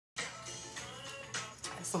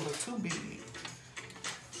It's a little too big.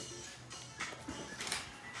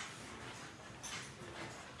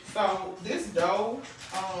 So this dough,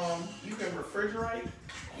 you can refrigerate.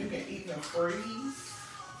 You can even freeze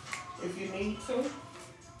if you need to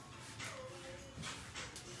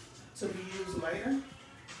be used later.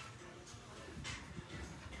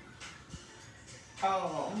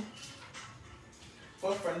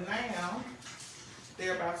 But for now,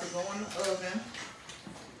 they're about to go in the oven,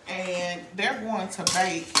 and they're going to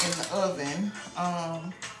bake in the oven.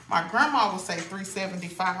 My grandma would say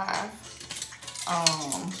 375.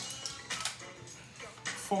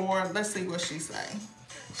 For, let's see what she say.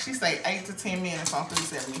 She say 8 to 10 minutes on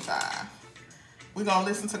 375. We gonna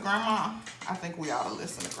listen to grandma? I think we ought to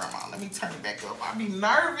listen to grandma. Let me turn it back up. I be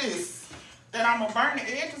nervous that I'm gonna burn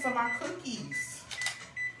the edges of my cookies.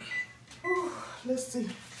 Whew, let's see.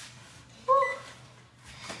 Whew.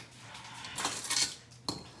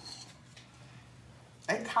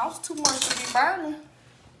 They cost too much to be burning.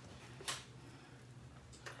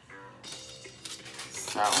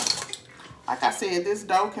 So, like I said, this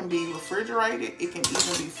dough can be refrigerated. It can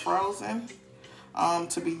even be frozen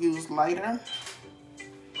to be used later.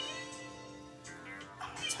 I'll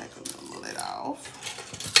take a little of it off.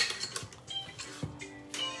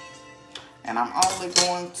 And I'm only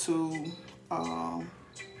going to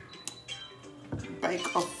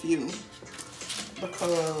bake a few,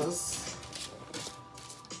 because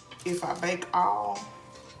if I bake all,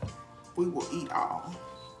 we will eat all.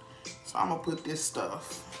 So I'm gonna put this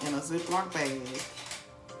stuff in a Ziploc bag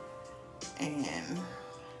and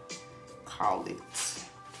call it.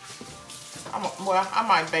 Well, I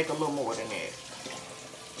might bake a little more than that.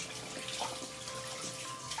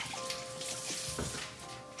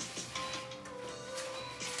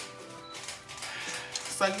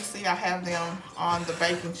 So you see I have them on the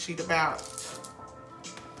baking sheet about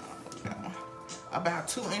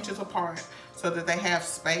 2 inches apart so that they have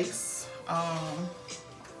space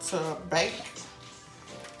to bake.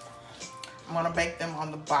 I'm gonna bake them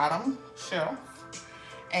on the bottom shelf,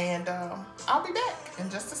 and I'll be back in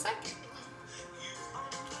just a second.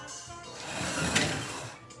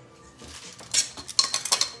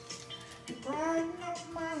 Brighten up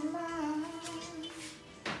my mind.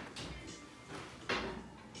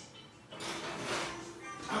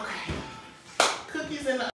 Okay, cookies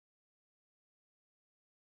in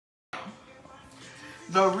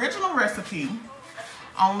the original recipe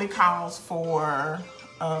only calls for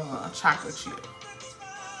chocolate chip,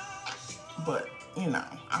 but you know,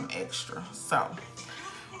 I'm extra, so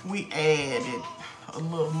we added a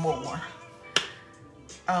little more.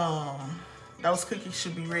 Those cookies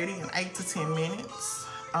should be ready in 8 to 10 minutes.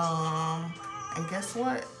 And guess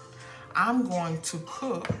what? I'm going to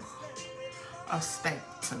cook a steak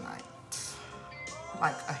tonight,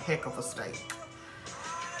 like a heck of a steak.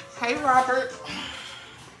 Hey, Robert.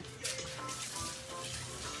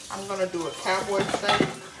 I'm gonna do a cowboy steak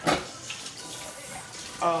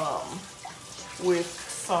with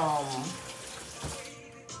some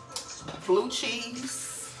blue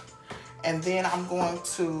cheese, and then I'm going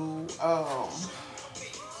to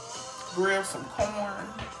grill some corn.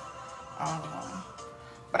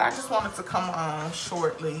 But I just wanted to come on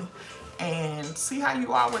shortly and see how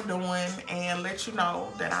you all were doing and let you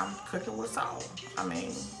know that I'm cooking with soul. I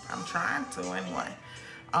mean, I'm trying to anyway.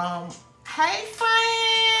 Hey,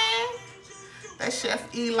 friend. That's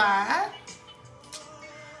Chef Eli.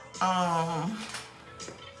 I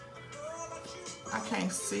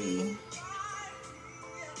can't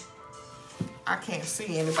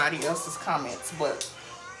see anybody else's comments, but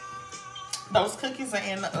those cookies are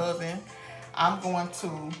in the oven. I'm going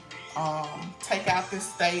to take out this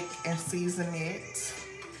steak and season it,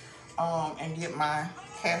 and get my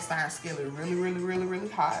cast iron skillet really, really, really, really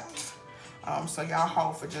hot. So y'all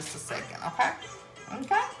hold for just a second, okay?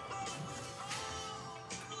 Okay.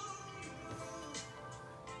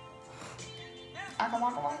 I can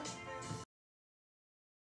walk away.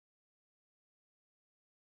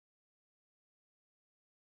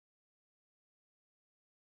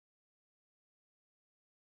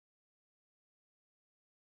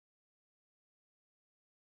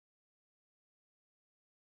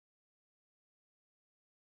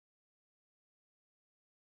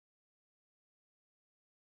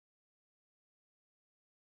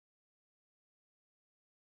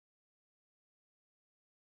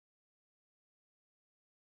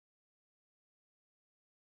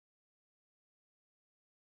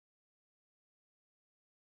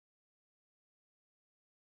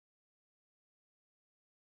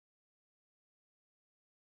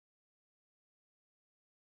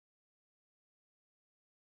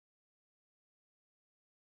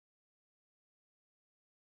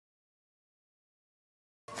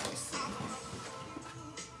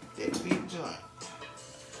 joint.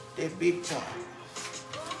 That big joint.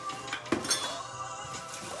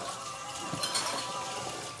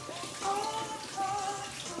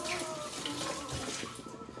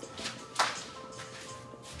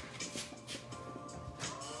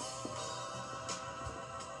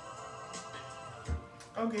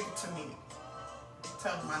 Go give it to me.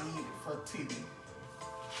 Tell them I need it for TV.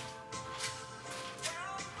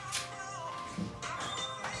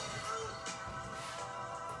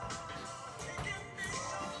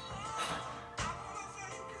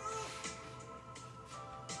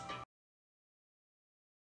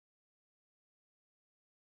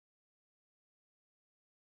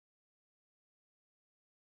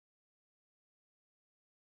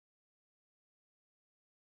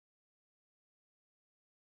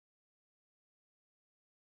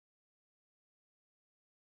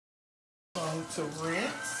 Going to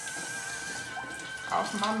rinse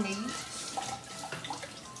off my meat,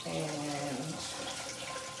 and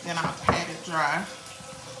then I'll pat it dry.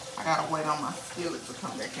 I gotta wait on my skillet to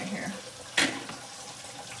come back in here.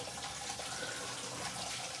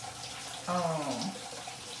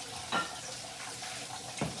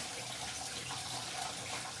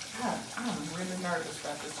 I'm really nervous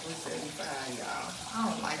about this 375, y'all. I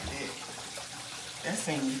don't like that. That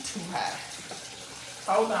seems too high.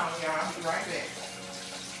 Hold on, y'all. I'll be right back.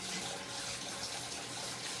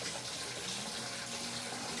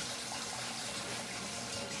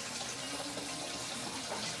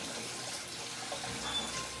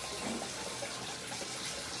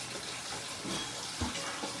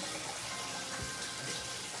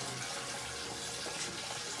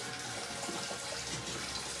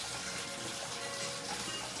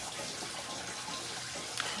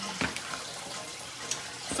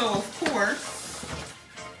 So, of course,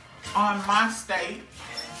 on my steak,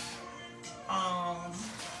 I'm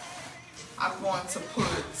going to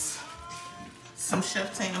put some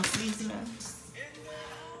Chef Tam seasonings.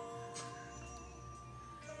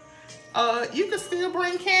 You can still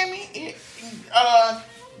bring Cammy.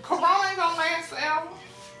 Corona ain't gonna last forever.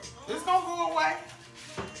 It's gonna go away.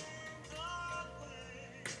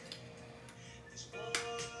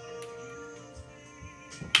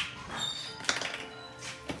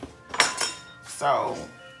 So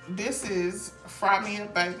this is Fry Me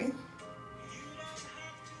Up Baby.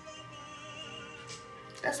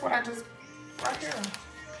 That's what I just, right here.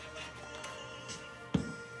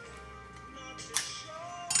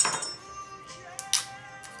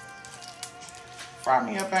 Fry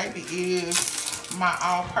Me Up Baby is my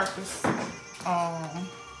all-purpose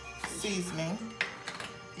seasoning.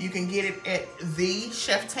 You can get it at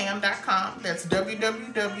thecheftam.com. That's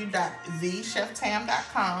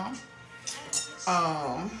www.thecheftam.com.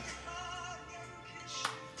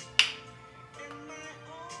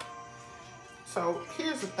 So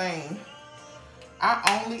here's the thing.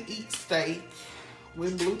 I only eat steak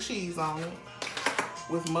with blue cheese on it,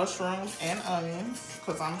 with mushrooms and onions,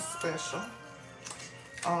 because I'm special.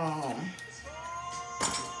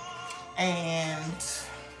 And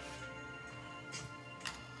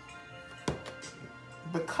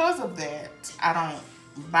because of that, I don't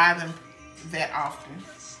buy them that often,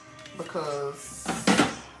 because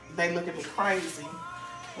they look at me crazy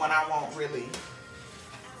when I won't really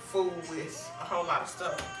fool with a whole lot of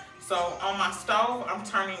stuff. So on my stove, I'm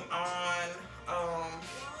turning on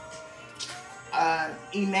an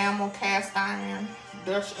enamel cast iron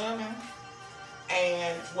Dutch oven,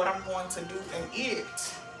 and what I'm going to do in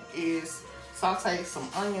it is saute some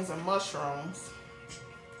onions and mushrooms.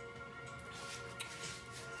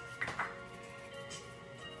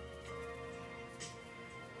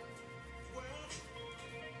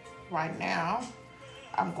 Right now,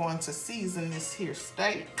 I'm going to season this here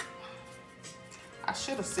steak. I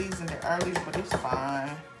should have seasoned it earlier, but it's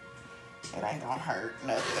fine. It ain't gonna hurt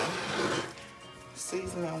nothing.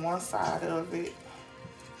 Seasoning one side of it.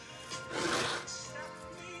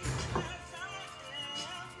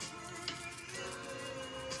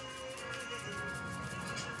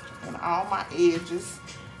 And all my edges,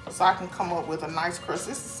 so I can come up with a nice crust.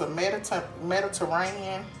 This is a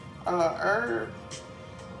Mediterranean herb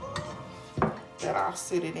that I'll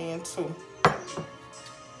sit it in too.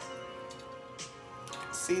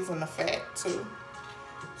 Season the fat too,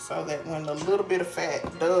 so that when the little bit of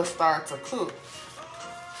fat does start to cook,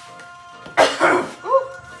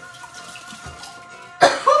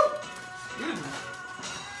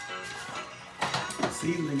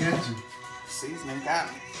 seasoning got you. Seasoning got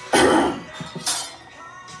me.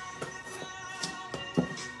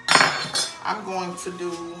 I'm going to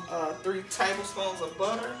do 3 tablespoons of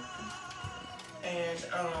butter, and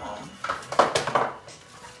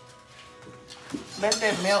let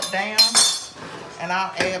that melt down. And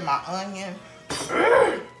I'll add my onion.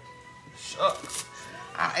 Shucks.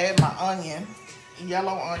 I'll add my onion,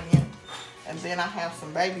 yellow onion. And then I have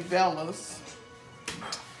some baby bellas.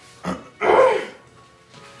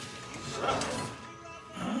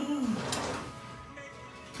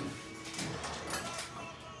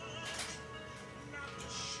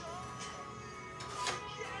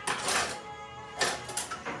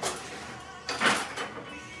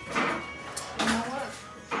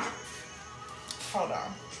 Hold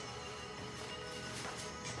on.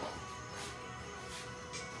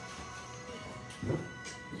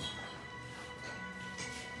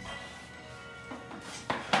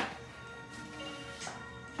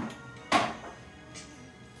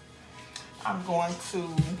 I'm going to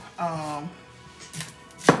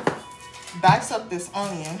dice up this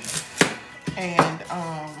onion and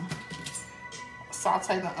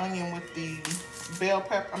saute the onion with the bell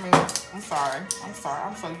pepper. I'm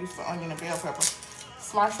so used to onion and bell pepper.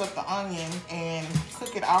 Slice up the onion and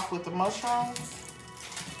cook it off with the mushrooms.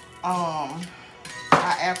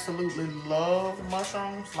 I absolutely love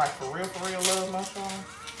mushrooms, like for real love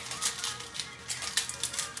mushrooms.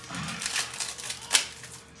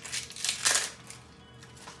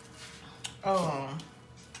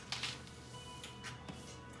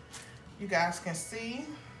 You guys can see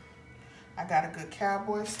I got a good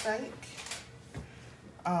cowboy steak.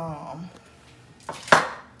 I'm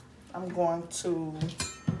going to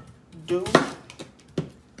do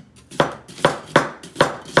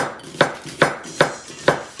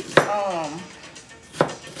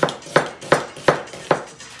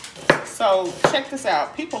so check this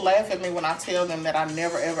out. People laugh at me when I tell them that I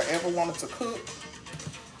never ever wanted to cook.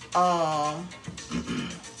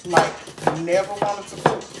 Like never wanted to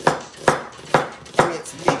cook. And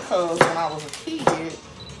it's because when I was a kid,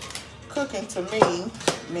 cooking to me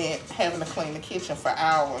meant having to clean the kitchen for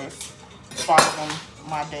hours following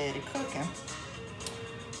my daddy cooking.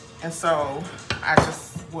 And so I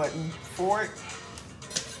just wasn't for it.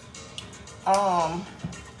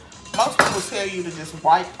 Most people tell you to just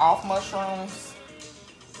wipe off mushrooms.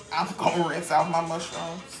 I'm gonna rinse off my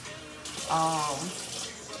mushrooms.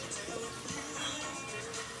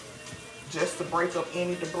 Just to break up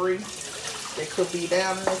any debris that could be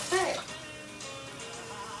down in this pack.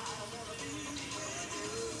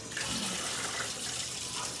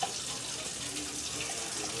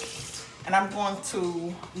 And I'm going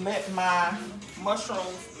to let my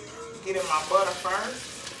mushrooms get in my butter first.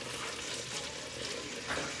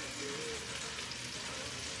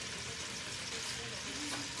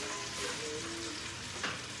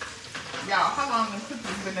 Y'all, how long the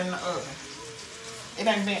cookies been in the oven? It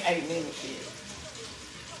ain't been 8 minutes yet.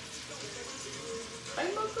 They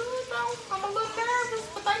look good though. I'm a little nervous,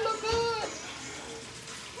 but they look good.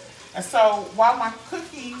 And so while my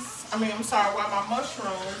while my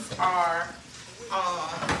mushrooms are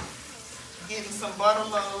getting some butter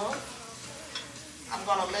love, I'm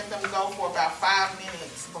gonna let them go for about 5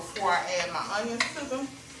 minutes before I add my onions to them.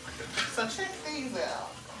 So check these out.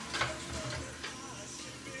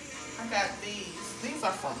 I got these. These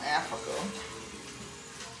are from Africa.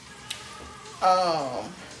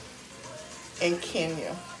 In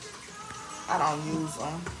Kenya. I don't use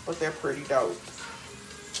them, but they're pretty dope.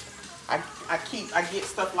 I get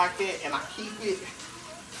stuff like that and I keep it,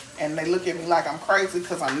 and they look at me like I'm crazy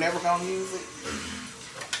because I'm never gonna use it.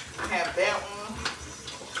 I have that one,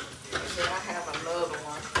 and then I have another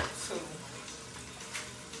one too.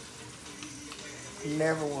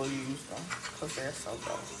 Never will use them because they're so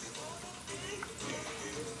dope.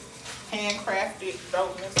 Handcrafted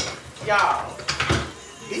dopeness. Y'all,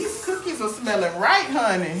 these cookies are smelling right,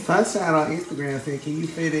 honey. Sunshine on Instagram said, "Can you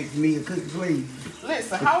FedEx me a cookie, please?"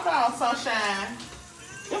 Listen, hold on, Sunshine.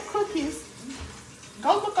 Them cookies,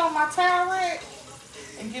 go look on my towel rack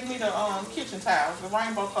and give me the kitchen towels, the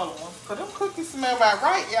rainbow color ones. Cause them cookies smell about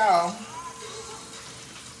right, y'all.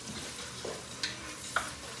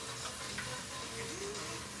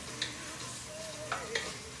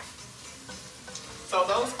 So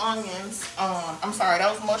those onions,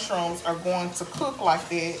 those mushrooms are going to cook like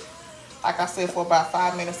that, like I said, for about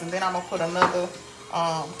 5 minutes. And then I'm going to put another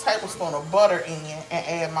tablespoon of butter in and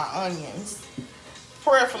add my onions.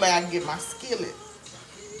 Prayerfully, I can get my skillet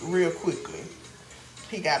real quickly.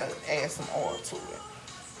 He got to add some oil to it.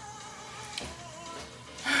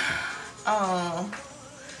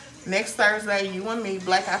 Next Thursday, you and me,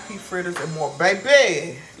 black eyed pea fritters and more.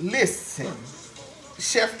 Baby, listen,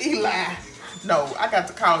 Chef Eli. No, I got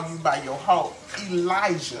to call you by your whole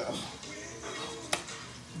Elijah,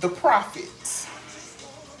 the prophet.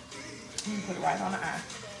 You put it right on the eye.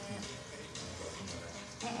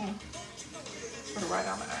 Put it right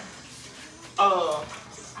on the eye.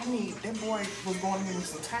 I need, that boy was going to give me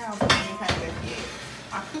some towels and he ain't came back yet.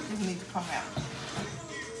 My cookies need to come out.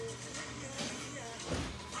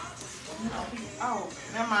 Oh,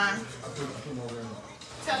 never mind.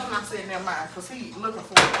 Tell him I said never mind, because he looking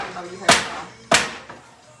for it. I know you have some.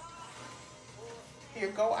 Here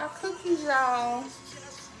go our cookies, y'all.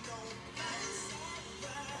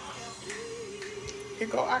 Here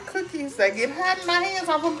go our cookies. They get hot in my hands.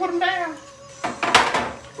 I'm going to put them down.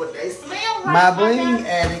 But they smell right. My bling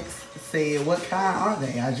addicts said, what kind are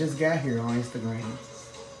they? I just got here on Instagram.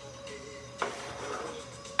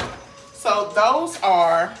 So those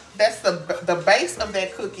are, that's the base of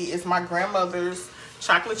that cookie is my grandmother's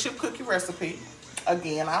chocolate chip cookie recipe.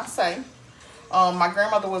 Again, I'll say. My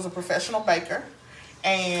grandmother was a professional baker.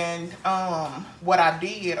 And what I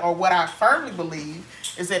did, or what I firmly believe,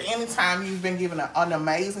 is that anytime you've been given an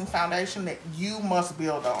amazing foundation, that you must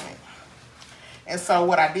build on it. And so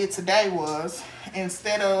what I did today was,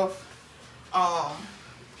 instead of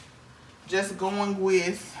just going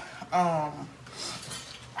with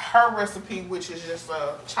her recipe, which is just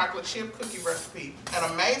a chocolate chip cookie recipe,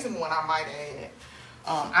 an amazing one I might add,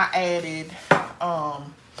 I added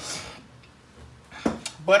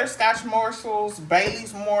butterscotch morsels,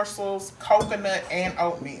 Bailey's morsels, coconut, and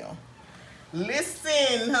oatmeal.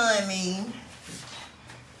 Listen, honey.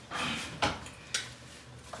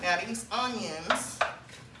 Now these onions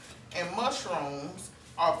and mushrooms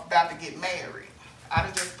are about to get married. I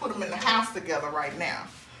done just put them in the house together right now,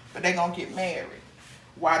 but they're gonna get married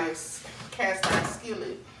while this cast iron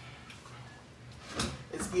skillet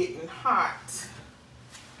is getting hot.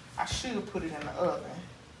 I should put it in the oven.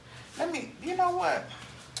 Let me, you know what?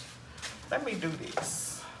 Let me do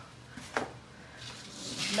this.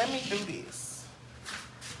 Let me do this.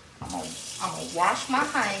 I'm gonna wash my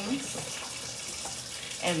hands.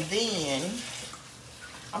 And then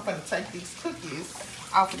I'm gonna take these cookies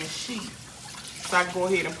off of this sheet so I can go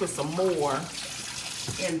ahead and put some more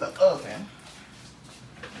in the oven.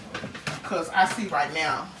 Because I see right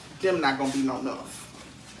now, them not gonna be no enough.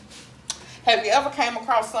 Have you ever came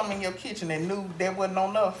across something in your kitchen and knew there wasn't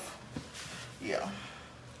no enough? Yeah,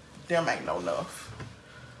 them ain't no enough.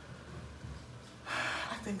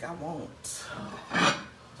 I think I want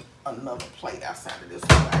another plate outside of this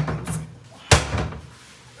one I use.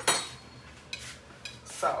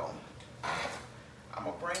 So, I'm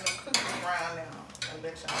going to bring the cookies around now and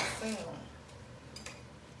let y'all see them.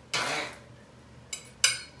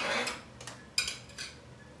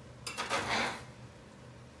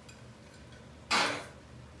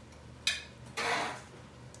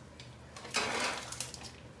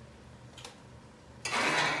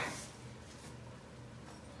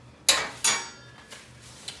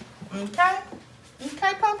 Okay?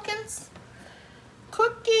 Okay, pumpkins?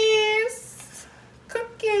 Cookies!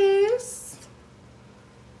 Cookies!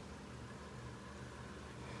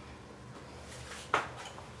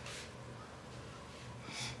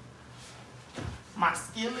 My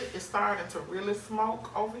skillet is starting to really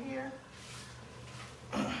smoke over here,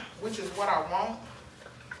 which is what I want.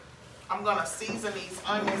 I'm gonna season these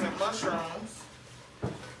onions and mushrooms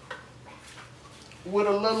with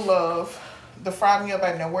a little of the Fry Me Up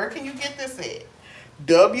Baby. Now, where can you get this at?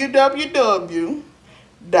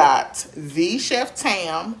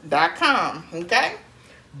 www.thecheftam.com, okay?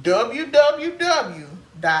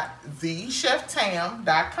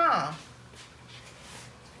 www.thecheftam.com.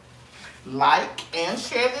 Like and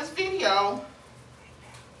share this video.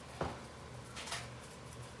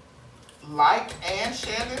 Like and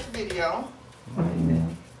share this video.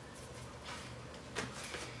 I'm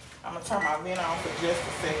gonna turn my vent on for just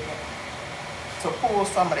a second to pull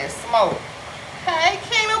some of that smoke. Hey,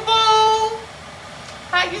 Kina Boo.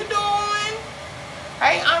 How you doing?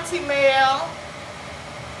 Hey, Auntie Mel.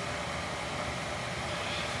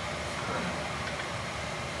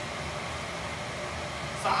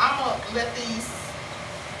 So I'm gonna let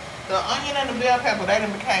the onion and the bell pepper, they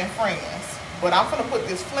done became friends. But I'm gonna put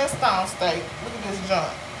this Flintstone steak, look at this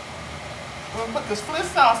junk. We're gonna put this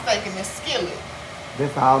Flintstone steak in this skillet.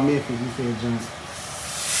 That's all Memphis, you said, John.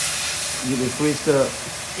 You been switched up.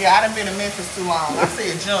 Yeah, I done been in Memphis too long. I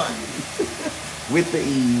said John. With the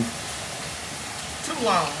E. Too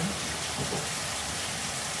long.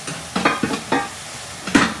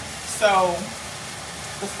 So,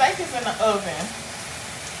 the steak is in the oven.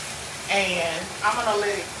 And I'm gonna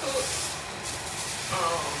let it cook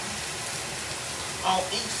on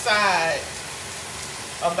each side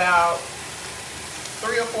about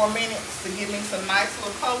 3 or 4 minutes to give me some nice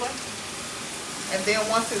little color. And then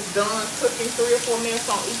once it's done cooking 3 or 4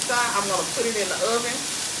 minutes on each side, I'm gonna put it in the oven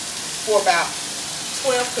for about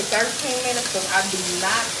 12 to 13 minutes because I do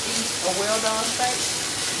not eat a well-done steak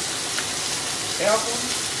ever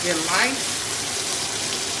in life.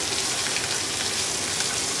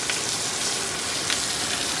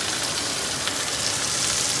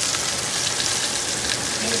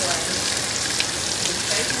 Anyway, the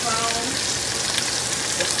steak is on.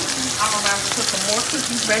 I'm about to put some more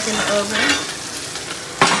cookies back in the oven.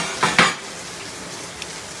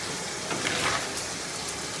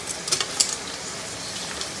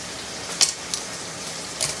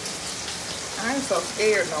 I ain't so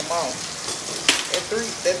scared no more.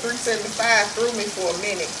 That 375 threw me for a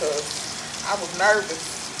minute because I was nervous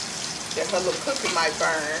that her little cookie might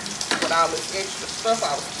burn with all this extra stuff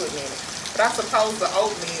I was putting in it. But I suppose the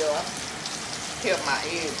oatmeal kept my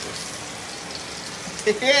edges.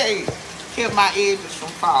 Hey, kept my edges from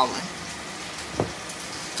falling.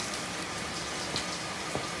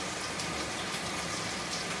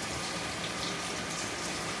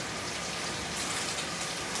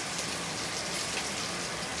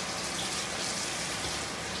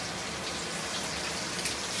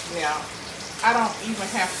 Now, I don't even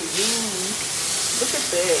have to use, look at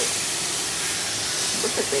that.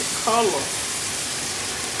 Look at that color.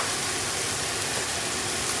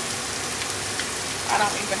 I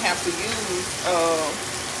don't even have to use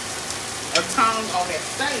a tongue on that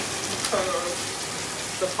steak because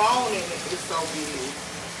the bone in it is so big.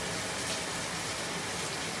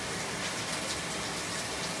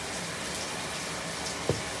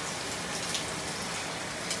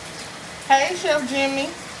 Hey, Chef Jimmy.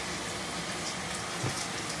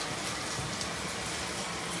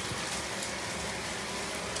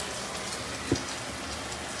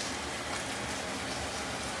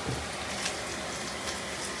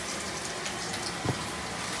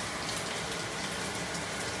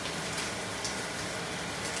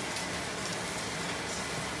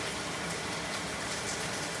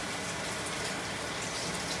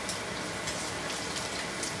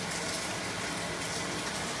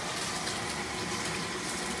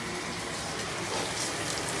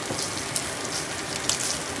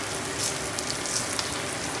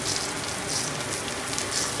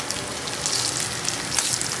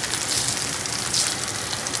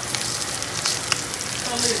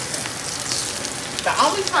 The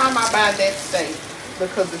only time I buy that steak,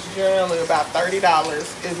 because it's generally about $30,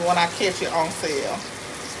 is when I catch it on sale.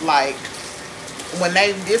 Like, when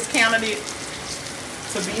they discounted it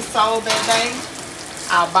to be sold that day,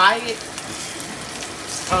 I'll buy it.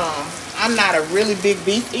 I'm not a really big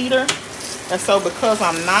beef eater, and so because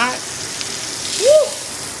I'm not, woo,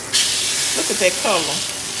 look at that color.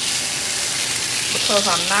 Because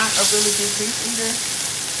I'm not a really big beef eater,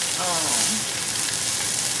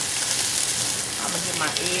 I'm gonna get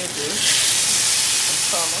my edges some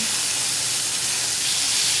color.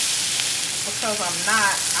 Because I'm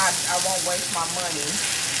not, I won't waste my money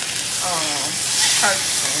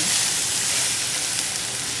purchasing.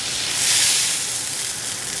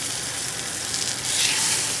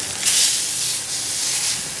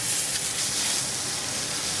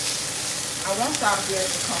 I want y'all to be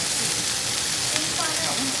able to come see. Can you find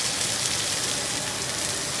that one?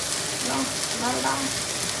 No, not at all.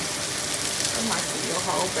 I might see your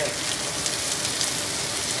whole back.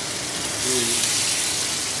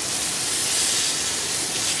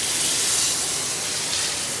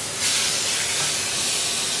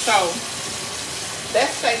 So, that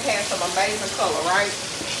steak has some amazing color, right?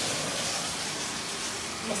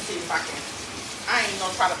 Let's see if I can. I ain't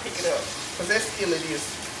gonna try to pick it up because that skillet is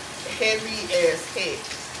heavy as heck.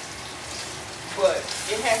 But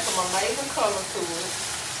it has some amazing color to it.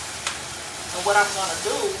 And what I'm gonna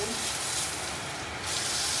do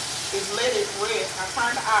is let it rest. I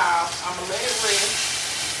turned it off. I'm gonna let it rest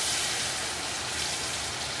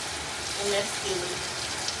in that skillet.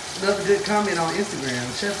 Another good comment on Instagram.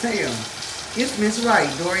 Chef Tam, it's Miss Wright,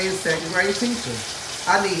 Dorian's second grade teacher.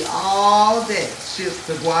 I need all that shipped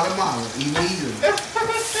to Guatemala immediately.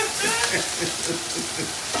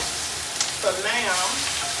 So now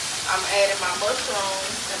I'm adding my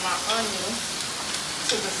mushrooms and my onions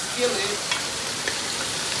to the skillet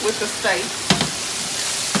with the steak.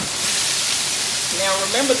 Now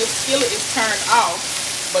remember, the skillet is turned off,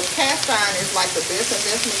 but cast iron is like the best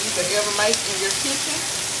investment you could ever make in your kitchen.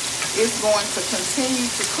 It's going to continue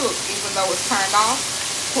to cook even though it's turned off,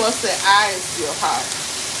 plus the eye is still hot.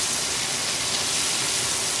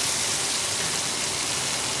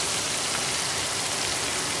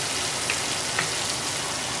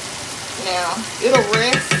 Now, it'll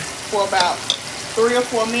rest for about 3 or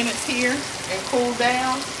 4 minutes here and cool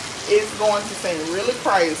down. It's going to seem really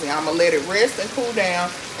crazy. I'm going to let it rest and cool down,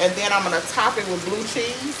 And then I'm gonna top it with blue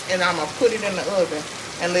cheese, and I'm gonna put it in the oven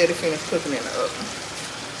and let it finish cooking in the oven.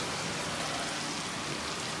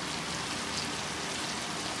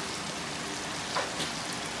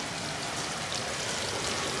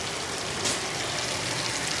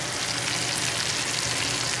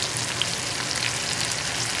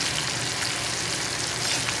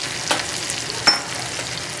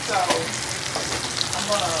 So I'm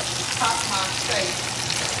gonna top my steak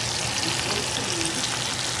with blue cheese.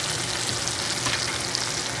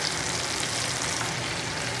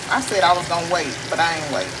 I said I was gonna wait, but I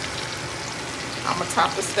ain't wait. I'm gonna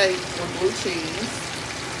top the steak with blue cheese.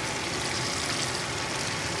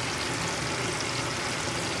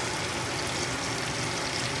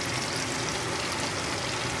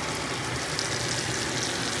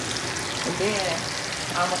 And then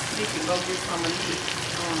I'm gonna stick it, go get some of this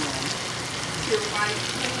pure white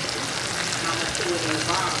pepper, and I'm gonna put it in the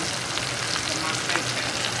bottom of my steak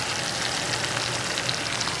pan.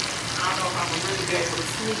 I don't know if I'm gonna really be able to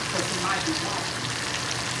sleep because it might be warm,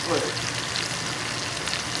 but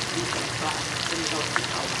you can try. Let me go keep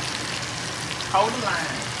holding. Hold the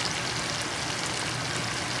line.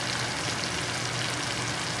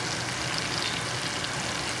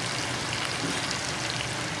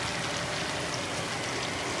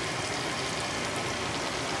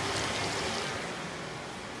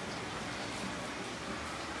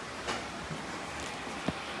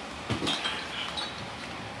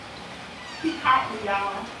 He caught me,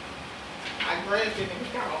 y'all. I grabbed it and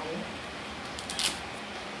he caught me.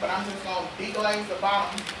 But I'm just gonna deglaze the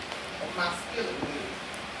bottom of my skillet with it.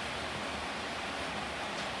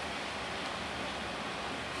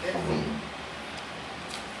 That's it.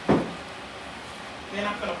 Then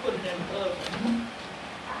I'm gonna put it in the oven.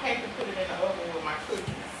 I hate to put it in the oven with my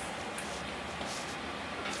cookies.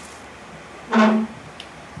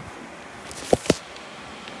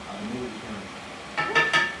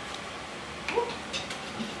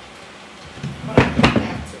 But I don't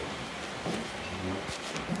have to.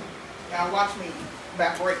 Y'all watch me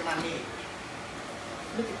about break my neck.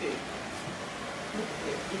 Look at this. Look at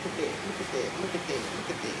that. Look at that. Look at that. Look at that. Look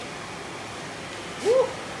at that. Woo!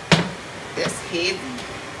 That's heavy.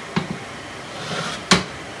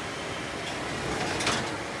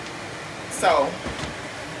 So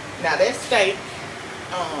now that steak,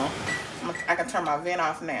 I can turn my vent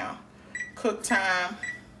off now. Cook time.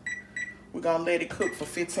 We're gonna let it cook for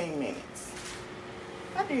 15 minutes.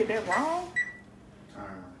 I did that wrong.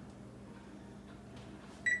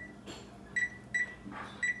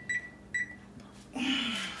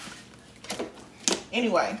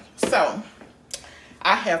 Anyway, so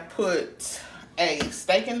I have put a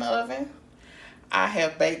steak in the oven. I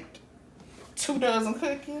have baked 2 dozen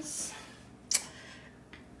cookies.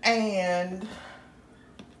 And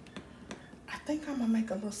I think I'm gonna make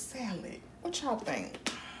a little salad. What y'all think?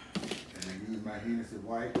 And you use my Hennessy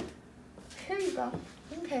White. Here you go.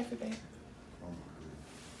 You can have it back. Oh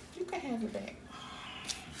my You can have it back.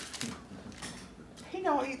 He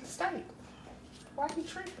gonna eat the steak. Why he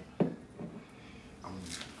tripping? I want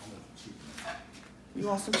chicken. You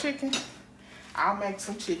want some chicken? I'll make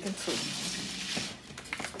some chicken too.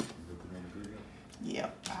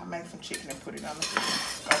 Yep, I'll make some chicken and put it on the grill.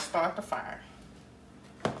 Go start the fire.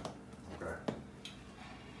 Okay.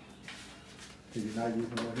 Can you not use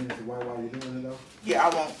no Hennessy White while you're doing it though? Yeah, I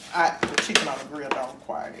won't. The chicken on the grill don't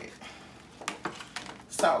require that.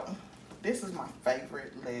 So, this is my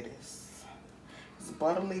favorite lettuce. It's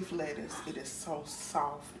butter leaf lettuce. It is so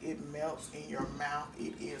soft. It melts in your mouth.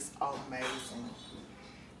 It is amazing.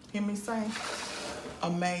 Hear me say?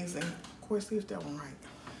 Amazing. Of course, see if that one right.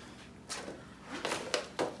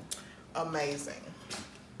 Amazing.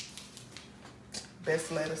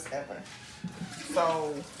 Best lettuce ever.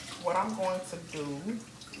 So what I'm going to do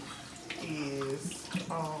is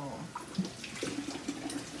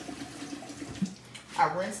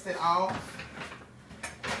I rinsed it off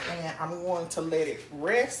and I'm going to let it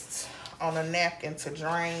rest on a napkin to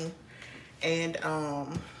drain. And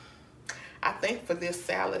I think for this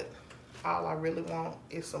salad all I really want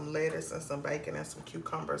is some lettuce and some bacon and some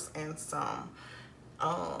cucumbers and some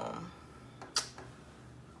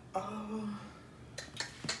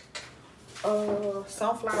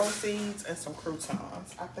sunflower seeds and some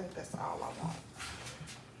croutons. I think that's all I want.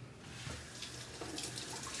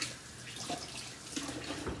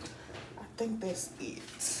 I think that's it.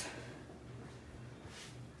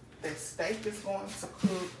 The steak is going to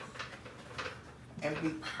cook and be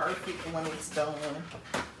perfect when it's done.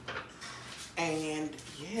 And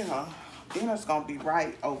yeah, dinner's gonna be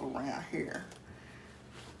right over around here.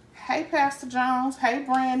 Hey, Pastor Jones. Hey,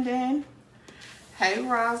 Brandon. Hey,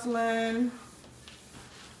 Rosalind.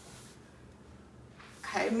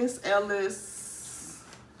 Hey, Miss Ellis.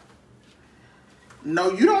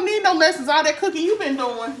 No, you don't need no lessons. All that cooking you been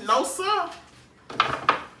doing. No, sir.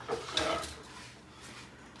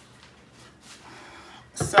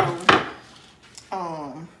 So,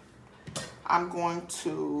 I'm going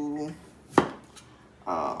to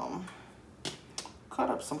cut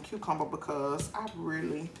up some cucumber because I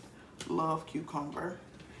really love cucumber.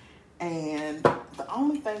 And the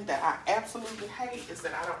only thing that I absolutely hate is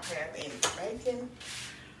that I don't have any bacon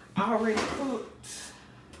already cooked.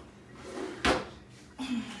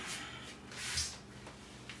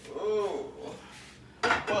 Oh,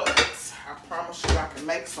 but I promise you I can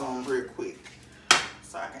make some real quick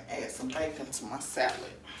so I can add some bacon to my salad.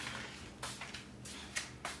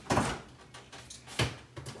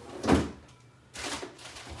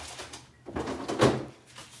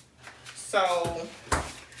 So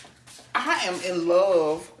I am in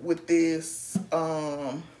love with this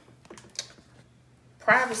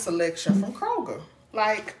Private Selection from Kroger.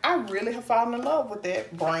 Like, I really have fallen in love with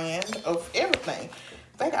that brand of everything.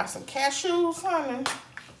 They got some cashews, honey.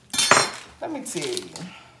 Let me tell you,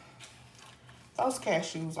 those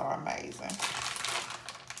cashews are amazing.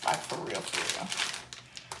 Like, for real, for real.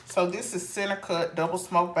 So this is center cut double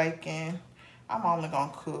smoked bacon. I'm only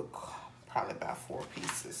gonna cook probably about 4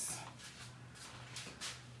 pieces.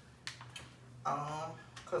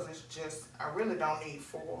 Cause it's just, I really don't need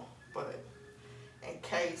 4, but in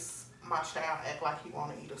case my child act like he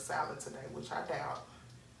want to eat a salad today, which I doubt.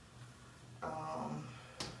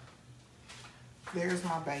 There's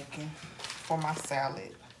my bacon for my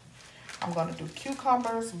salad. I'm gonna do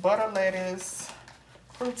cucumbers, butter lettuce,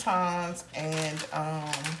 croutons, and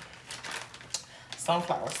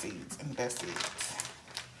sunflower seeds, and that's it.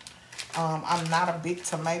 I'm not a big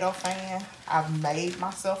tomato fan. I've made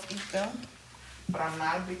myself eat them, but I'm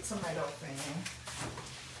not a big tomato fan.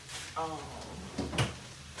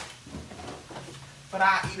 But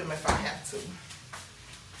I eat them if I have to.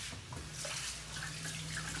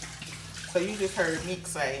 So you just heard Nick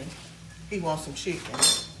say he wants some chicken.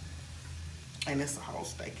 And it's a whole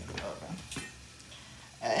steak in the oven.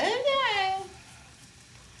 Okay.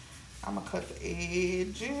 I'm gonna cut the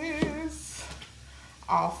edges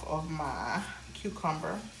off of my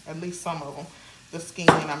cucumber. At least some of them. The skin,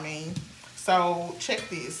 I mean. So check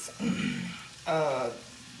this.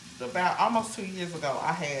 About almost 2 years ago,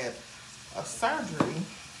 I had a surgery,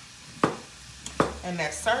 and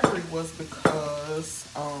that surgery was because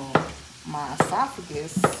my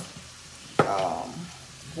esophagus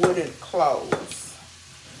wouldn't close,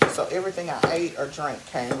 so everything I ate or drank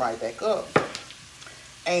came right back up.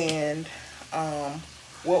 And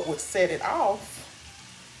what would set it off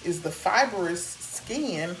is the fibrous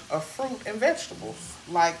skin of fruit and vegetables.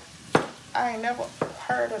 Like, I ain't never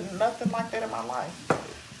heard of nothing like that in my life.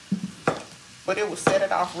 But it would set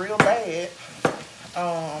it off real bad,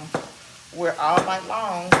 where all night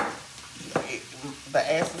long,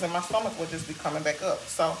 the acids in my stomach would just be coming back up.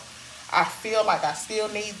 So I feel like I still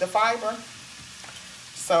need the fiber.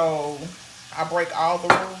 So I break all the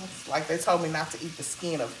rules. Like, they told me not to eat the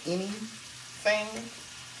skin of anything.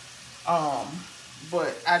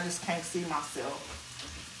 But I just can't see myself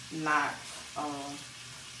not,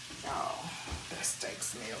 y'all, that steak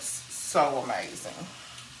smells so amazing.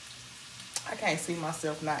 I can't see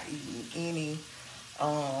myself not eating any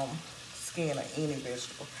skin or any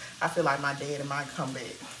vegetable. I feel like my daddy might come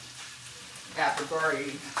back out the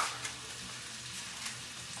grave.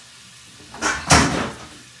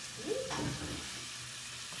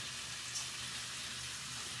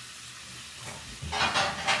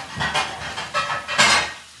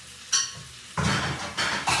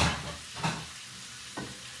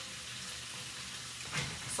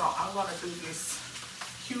 So I'm gonna do this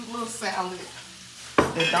cute little salad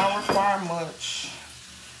that don't require much,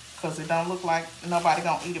 because it don't look like nobody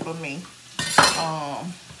gonna eat it but me.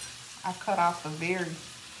 I cut off the very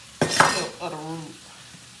tip of the root,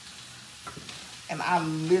 and I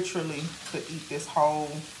literally could eat this whole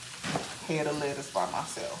head of lettuce by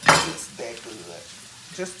myself. It's that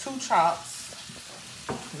good. Just 2 chops,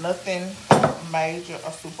 nothing major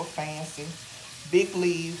or super fancy. Big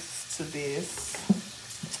leaves to this.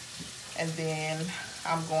 And then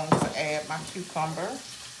I'm going to add my cucumber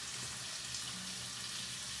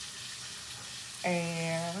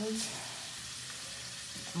and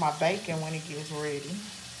my bacon when it gets ready.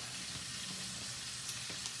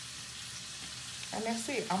 And that's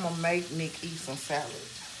it. I'm going to make Nick eat some salad.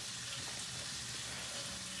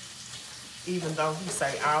 Even though he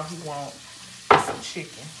say all he wants is some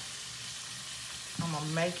chicken. I'm going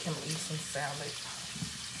to make him eat some salad.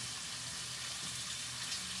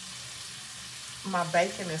 My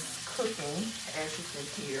bacon is cooking, as you can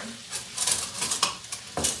hear.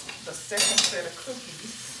 The second set of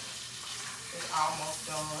cookies is almost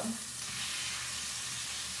done.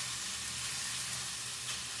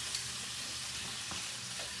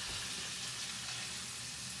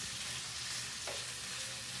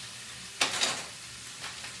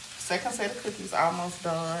 Second set of cookies almost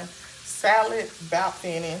done. Salad about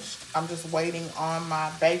finished. I'm just waiting on my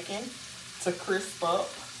bacon to crisp up,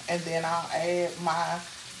 and then I'll add my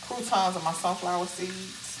croutons and my sunflower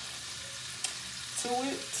seeds to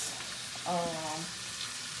it.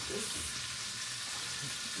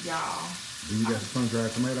 Y'all. Do you got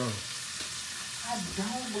sun-dried tomatoes? I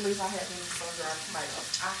don't believe I have any sun-dried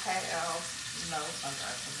tomatoes. I have no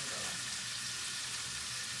sun-dried tomatoes.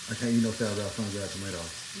 I can't eat no salad without sun-dried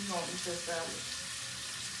tomatoes. You gonna eat this salad?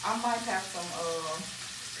 I might have some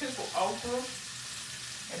pickled okra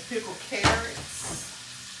and pickled carrots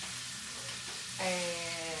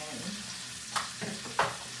and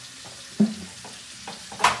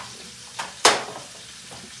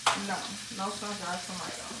no sun-dried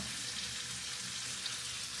tomatoes.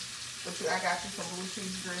 But I got you some blue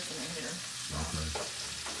cheese dressing in here. Okay.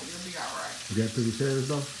 You'll be all right. You got pickled carrots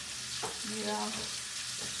though? Yeah.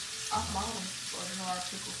 I bought them, but you know I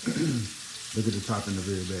pickled carrots. Look at the top in the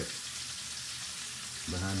very back.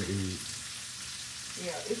 Behind the egg.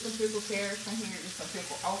 Yeah, it's some pickled carrots in here. It's some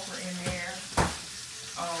pickled okra in there.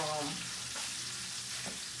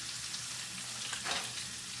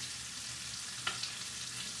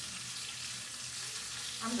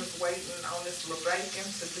 I'm just waiting on this little bacon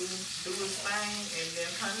to do its thing, and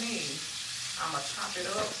then honey, I'm gonna chop it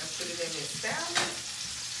up and put it in this salad.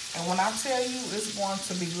 And when I tell you it's going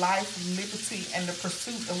to be life, liberty, and the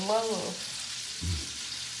pursuit of love,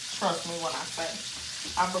 trust me when I say.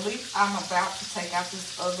 I believe I'm about to take out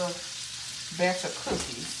this other batch of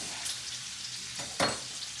cookies.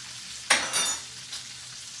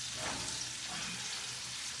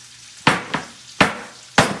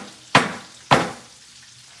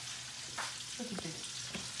 Look at this.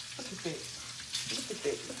 Look at that. Look at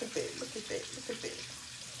that. Look at that. Look at that. Look at that.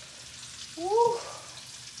 Woo.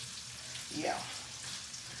 Yeah.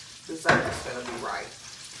 Dessert is gonna be right.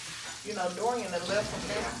 You know, Dorian left from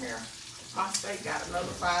down here. My steak got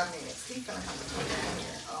another 5 minutes. He's gonna have to come down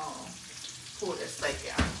here and pull that steak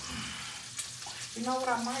out. You know what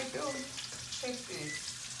I might do? Check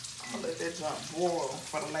this. I'm gonna let that junk boil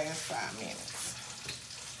for the last 5 minutes.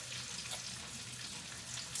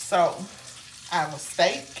 So, I have a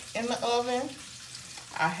steak in the oven.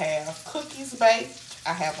 I have cookies baked.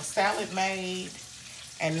 I have a salad made.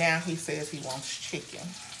 And now he says he wants chicken.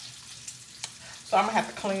 So I'm gonna have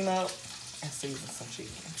to clean up and season some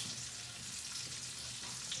chicken.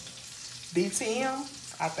 DTM?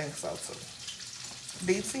 I think so too.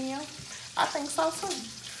 DTM? I think so too.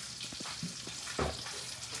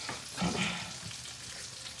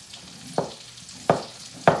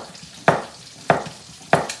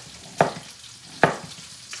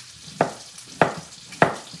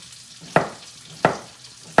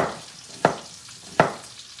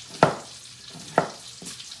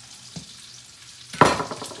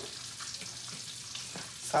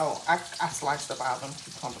 So I sliced up all them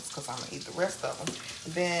cucumbers because I'm going to eat the rest of them.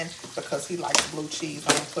 And then because he likes blue cheese,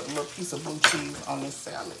 I'm going to put a little piece of blue cheese on this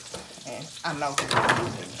salad. And I know he's going to put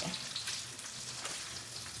it in.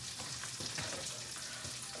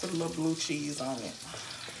 Put a little blue cheese on it.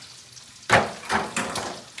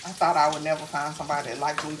 I thought I would never find somebody that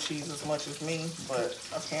liked blue cheese as much as me, but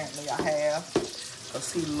apparently I have.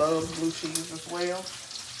 Because he loves blue cheese as well.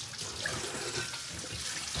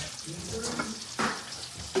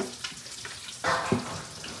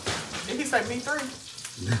 Did he say B3?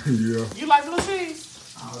 Yeah. You like blue cheese?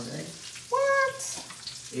 All day. What?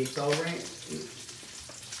 It's so ranch.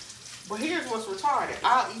 But here's what's retarded.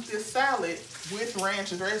 I'll eat this salad with ranch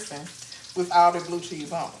dressing with all the blue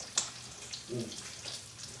cheese on it.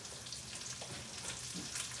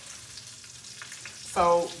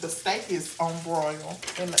 So the steak is on broil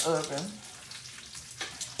in the oven.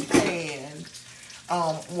 And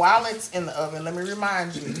while it's in the oven, let me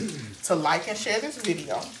remind you to like and share this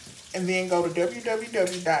video. And then go to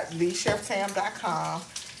www.thecheftam.com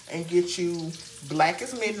and get you Black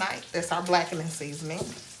as Midnight. That's our blackening seasoning.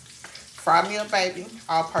 Fry Me Up Baby,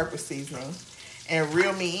 all-purpose seasoning. And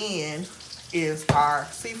Reel Me In is our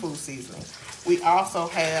seafood seasoning. We also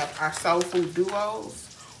have our Soul Food Duos,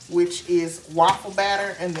 which is waffle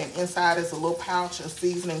batter, and then inside is a little pouch of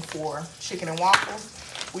seasoning for chicken and waffles.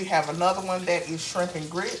 We have another one that is shrimp and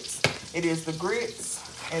grits. It is the grits,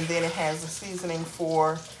 and then it has the seasoning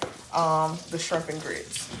for the shrimp and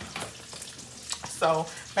grits. So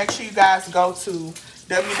make sure you guys go to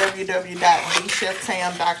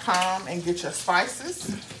www.thecheftam.com and get your spices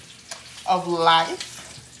of life.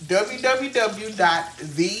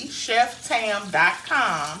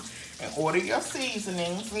 www.thecheftam.com and order your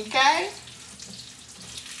seasonings, okay?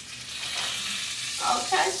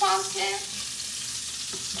 Okay, pumpkin.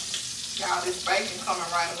 Y'all, this bacon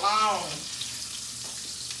coming right along.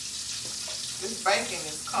 This bacon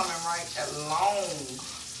is coming right along.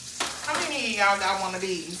 How many of y'all got one of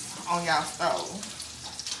these on y'all stove?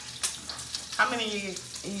 How many of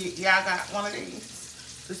y'all got one of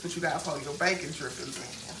these? This is what you got for your bacon drippings in,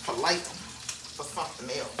 for later, for something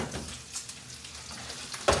else.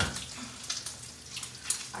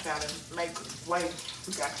 I gotta make wait.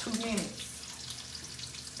 We got 2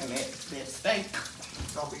 minutes, and that steak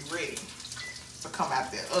is gonna be ready to come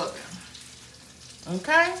out the oven.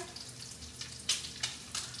 Okay.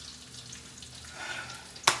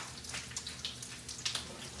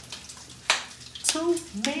 Two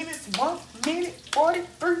minutes, 1 minute,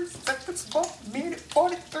 43 seconds, 1 minute,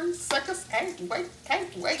 43 seconds. Can't wait,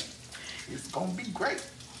 can't wait. It's gonna be great.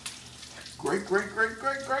 Great, great, great,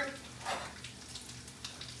 great, great.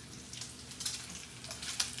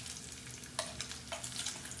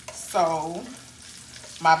 So,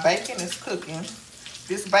 my bacon is cooking.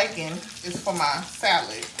 This bacon is for my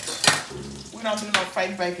salad. We don't do no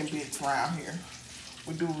fake bacon bits around here.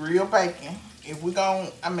 We do real bacon. If we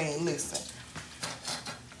gon', I mean, listen.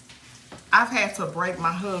 I've had to break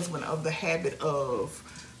my husband of the habit of,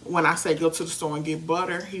 when I say go to the store and get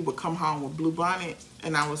butter, he would come home with Blue Bonnet.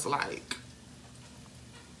 And I was like,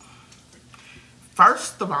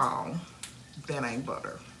 first of all, that ain't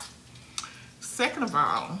butter. Second of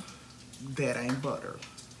all, that ain't butter.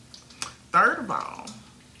 Third of all,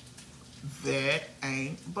 that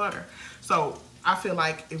ain't butter. So I feel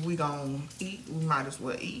like if we gonna eat, we might as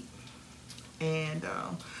well eat. And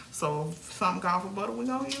so if something calls for butter, we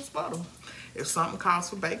gonna use butter. If something calls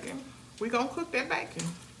for bacon, we gonna cook that bacon.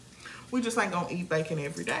 We just ain't gonna eat bacon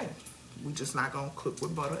every day. We just not gonna cook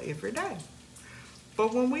with butter every day.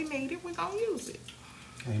 But when we need it, we gonna use it.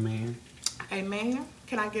 Amen. Amen.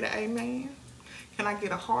 Can I get an amen? Can I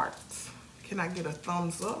get a heart? Can I get a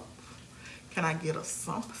thumbs up? Can I get a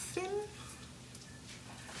something?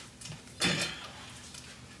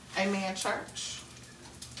 Amen, church.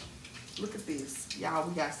 Look at this. Y'all,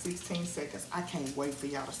 we got 16 seconds. I can't wait for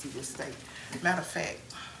y'all to see this steak. Matter of fact,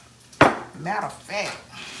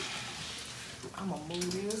 I'm going to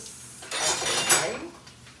move this out of the way,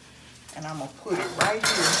 and I'm going to put it right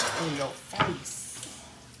here in your face.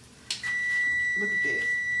 Look at that.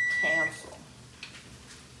 Cancel.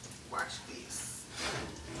 Watch this.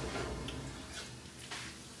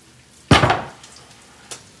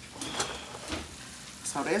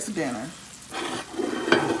 So that's dinner.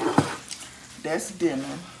 That's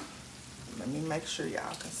dinner. Let me make sure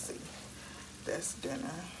y'all can see. That's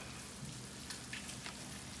dinner.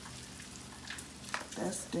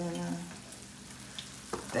 That's dinner.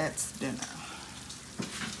 That's dinner.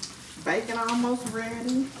 Bacon almost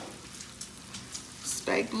ready.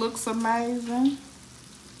 Steak looks amazing.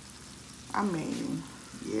 I mean,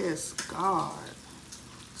 yes, God.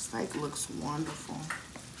 Steak looks wonderful.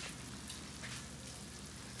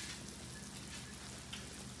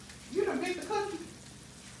 You done made the cookie?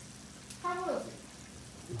 How was it?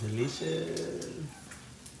 Delicious.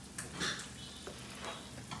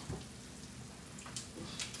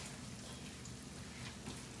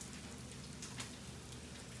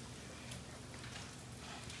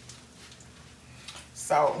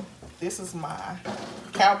 So this is my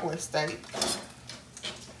cowboy steak.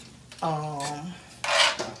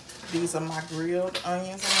 These are my grilled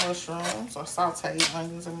onions and mushrooms, or sauteed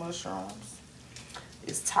onions and mushrooms.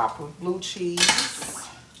 It's topped with blue cheese.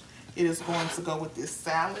 It is going to go with this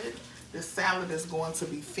salad. This salad is going to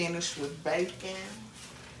be finished with bacon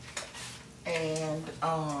and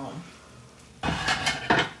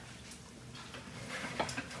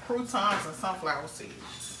croutons and sunflower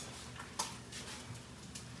seeds.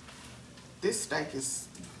 This steak is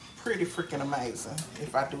pretty freaking amazing,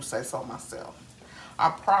 if I do say so myself. I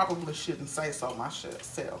probably shouldn't say so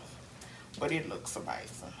myself, but it looks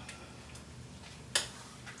amazing.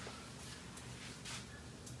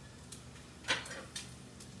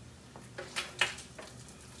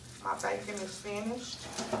 My bacon is finished.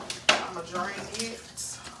 I'm gonna drain it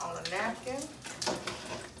on a napkin.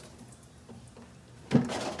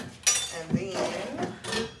 And then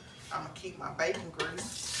I'm gonna keep my bacon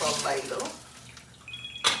grease for later,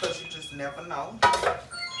 because you just never know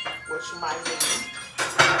what you might need.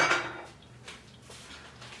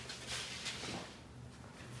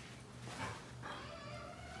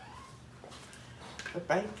 The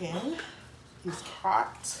bacon is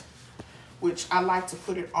hot, which I like to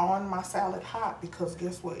put it on my salad hot because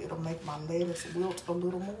guess what? It'll make my lettuce wilt a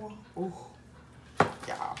little more. Ooh,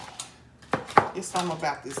 y'all. It's something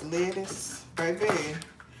about this lettuce, baby.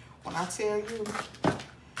 When I tell you,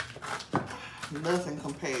 nothing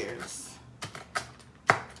compares.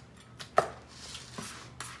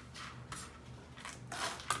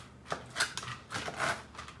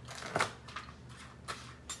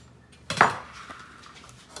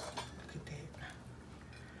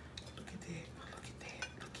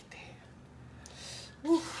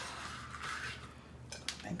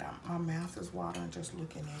 My mouth is watering just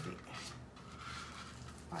looking at it.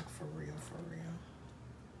 Like for real, for real.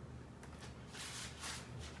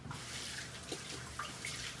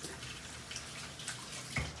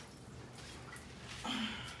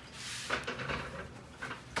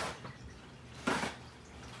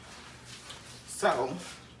 So,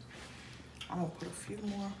 I'm gonna put a few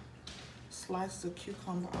more slices of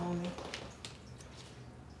cucumber on it.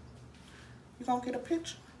 You gonna get a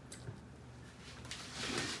picture?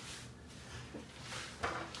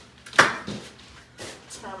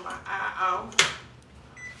 Turn my eye off.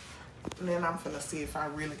 And then I'm gonna see if I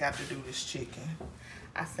really got to do this chicken.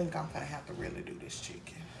 I think I'm gonna have to really do this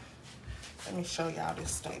chicken. Let me show y'all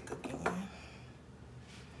this steak again.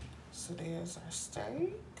 So there's our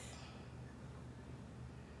steak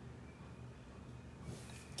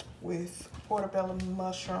with portobello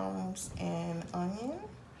mushrooms and onion.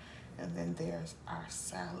 And then there's our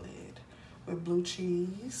salad with blue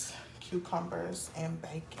cheese, cucumbers, and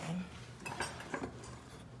bacon.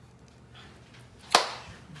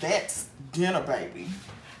 That's dinner, baby.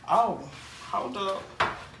 Oh, hold up.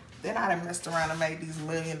 Then I done messed around and made these $1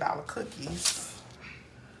 million cookies.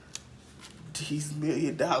 These $1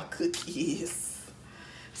 million cookies.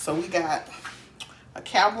 So we got a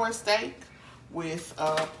cowboy steak with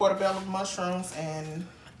portobello mushrooms and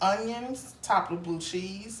onions, topped with blue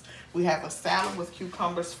cheese. We have a salad with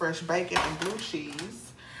cucumbers, fresh bacon, and blue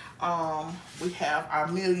cheese. We have our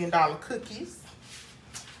 $1 million cookies.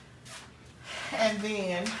 And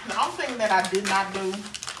then the only thing that I did not do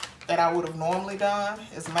that I would have normally done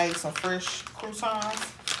is made some fresh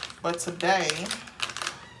croutons. But today,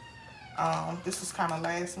 this was kind of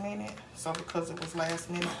last minute. So because it was last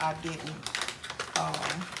minute, I didn't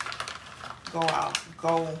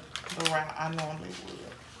go the route I normally would.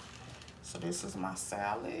 So this is my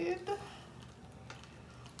salad,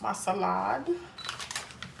 my salad.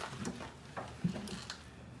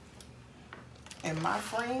 And my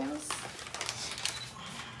friends,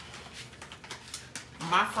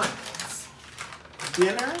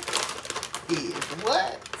 dinner is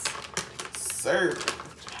what? Served.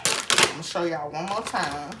 I'm gonna show y'all one more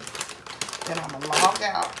time. Then I'm gonna log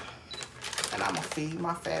out and I'm gonna feed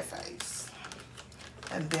my fat face.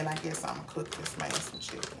 And then I guess I'm gonna cook this man some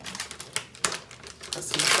chicken.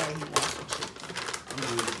 Cause he said he wants some chicken.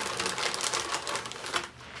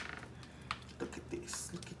 Look at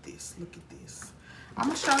this, look at this, look at this. I'm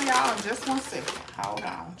gonna show y'all in just 1 second. Hold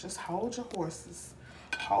on, just hold your horses.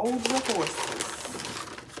 Hold your horses.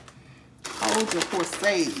 Hold your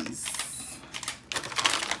horses.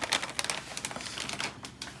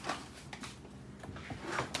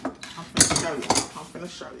 I'm finna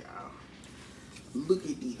show y'all. Look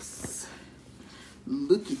at this.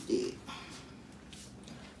 Look at that.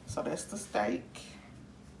 So that's the steak.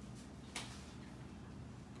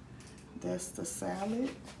 That's the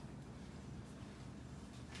salad.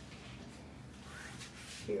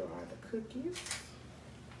 Here are the cookies.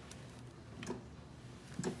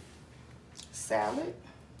 Salad,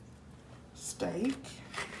 steak,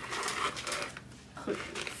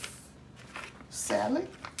 cookies. Salad,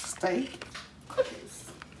 steak, cookies.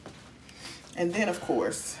 And then of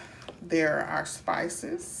course, there are our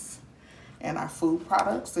spices and our food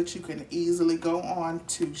products that you can easily go on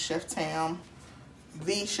to Chef Tam,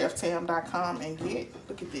 thecheftam.com and get.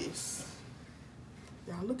 Look at this.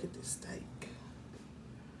 Y'all look at this steak.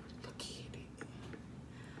 Look at it.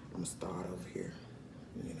 I'm gonna start over here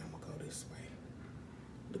and then I'm gonna go this way.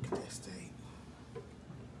 Look at that steak.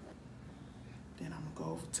 Then I'm gonna go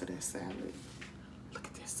over to that salad. Look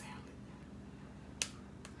at that salad.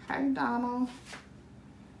 Hey, Donald.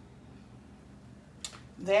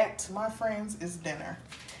 That, my friends, is dinner.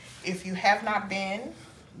 If you have not been,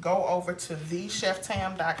 go over to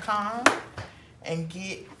thecheftam.com and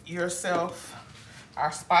get yourself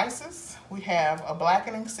our spices. We have a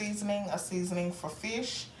blackening seasoning, a seasoning for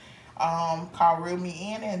fish called Reel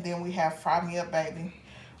Me In, and then we have Fry Me Up Baby,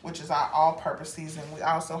 which is our all-purpose seasoning. We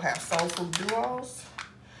also have Soul Food Duos,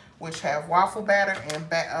 which have waffle batter and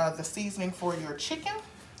the seasoning for your chicken,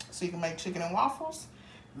 so you can make chicken and waffles.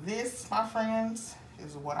 This, my friends,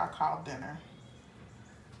 is what I call dinner.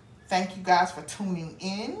 Thank you guys for tuning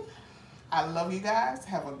in. I love you guys.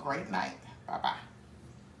 Have a great night. Bye-bye.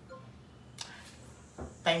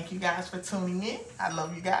 Thank you guys for tuning in. I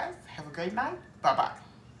love you guys. Have a great night. Bye-bye.